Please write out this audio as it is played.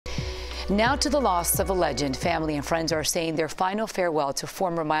Now to the loss of a legend. Family and friends are saying their final farewell to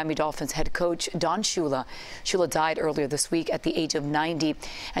former Miami Dolphins head coach Don Shula. Shula died earlier this week at the age of 90,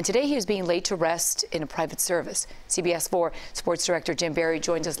 and today he is being laid to rest in a private service. CBS 4 sports director Jim Barry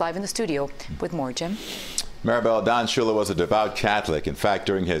joins us live in the studio with more. Jim. Maribel, Don Shula was a devout Catholic. In fact,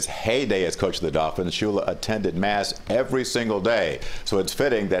 during his heyday as coach of the Dolphins, Shula attended Mass every single day. So it's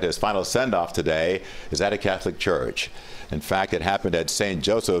fitting that his final send-off today is at a Catholic church. In fact, it happened at St.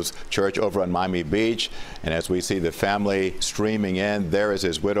 Joseph's Church over on Miami Beach. And as we see the family streaming in, there is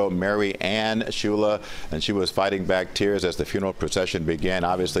his widow, Mary Ann Shula, and she was fighting back tears as the funeral procession began.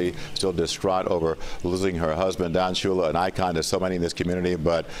 Obviously, still distraught over losing her husband, Don Shula, an icon to so many in this community,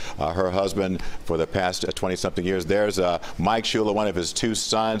 but her husband for the past 20-something years. There's Mike Shula, one of his two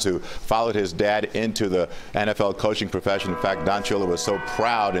sons, who followed his dad into the NFL coaching profession. In fact, Don Shula was so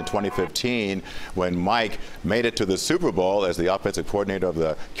proud in 2015 when Mike made it to the Super Bowl as the offensive coordinator of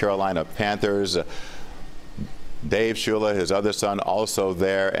the Carolina Panthers. Dave Shula, his other son, also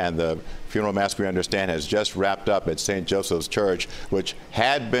there, and the funeral mass, we understand, has just wrapped up at St. Joseph's Church, which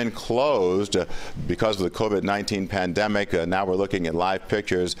had been closed because of the COVID-19 pandemic. Now we're looking at live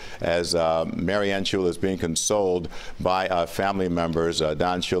pictures as Mary Ann Shula is being consoled by family members.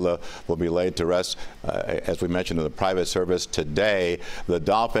 Don Shula will be laid to rest, as we mentioned, in the private service today. The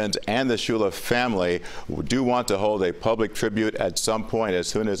Dolphins and the Shula family do want to hold a public tribute at some point as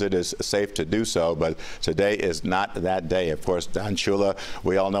soon as it is safe to do so, but today is not that day. Of course, Don Shula,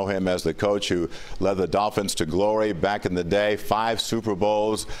 we all know him as the coach who led the Dolphins to glory back in the day, 5 Super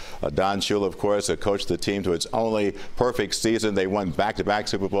Bowls. Don Shula, of course, coached the team to its only perfect season. They won back-to-back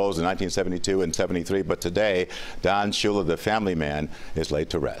Super Bowls in 1972 and 73, but today, Don Shula, the family man, is laid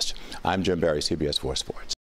to rest. I'm Jim Barry, CBS 4 Sports.